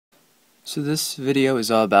So this video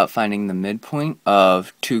is all about finding the midpoint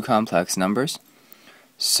of two complex numbers.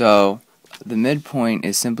 So the midpoint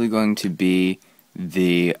is simply going to be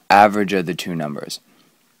the average of the two numbers,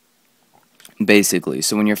 basically.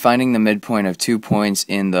 So when you're finding the midpoint of 2 points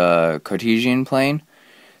in the Cartesian plane,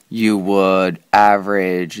 you would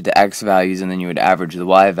average the x values and then you would average the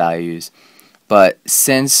y values. But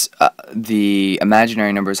since the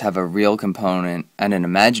imaginary numbers have a real component and an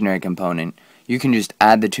imaginary component, you can just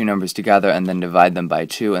add the two numbers together and then divide them by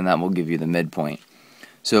 2, and that will give you the midpoint.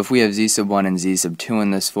 So if we have z sub 1 and z sub 2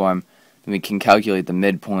 in this form, then we can calculate the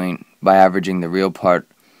midpoint by averaging the real part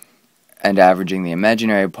and averaging the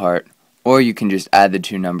imaginary part, or you can just add the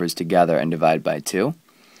two numbers together and divide by 2.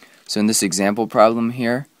 So in this example problem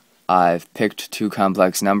here, I've picked two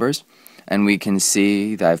complex numbers, and we can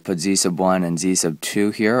see that I've put z sub 1 and z sub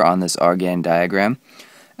 2 here on this Argand diagram,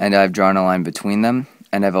 and I've drawn a line between them,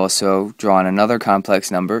 and I've also drawn another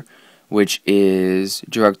complex number which is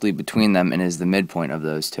directly between them and is the midpoint of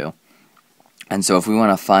those two. And so if we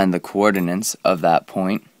want to find the coordinates of that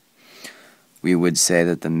point, we would say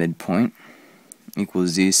that the midpoint equals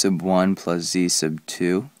z sub 1 plus z sub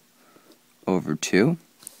 2 over 2.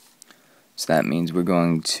 So that means we're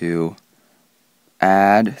going to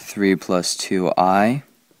add 3 plus 2i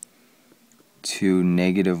to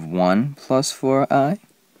negative 1 plus 4i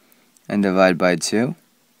and divide by 2.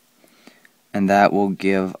 And that will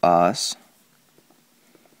give us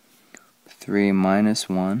 3 minus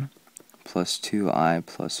 1 plus 2i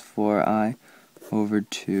plus 4i over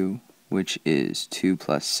 2, which is 2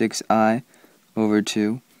 plus 6i over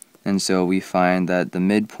 2. And so we find that the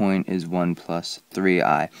midpoint is 1 plus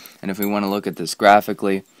 3i. And if we want to look at this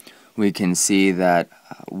graphically, we can see that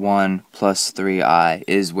 1 plus 3i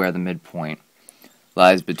is where the midpoint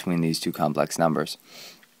lies between these two complex numbers.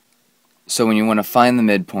 So when you want to find the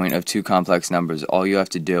midpoint of two complex numbers, all you have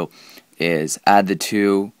to do is add the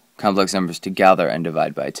two complex numbers together and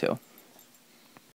divide by 2.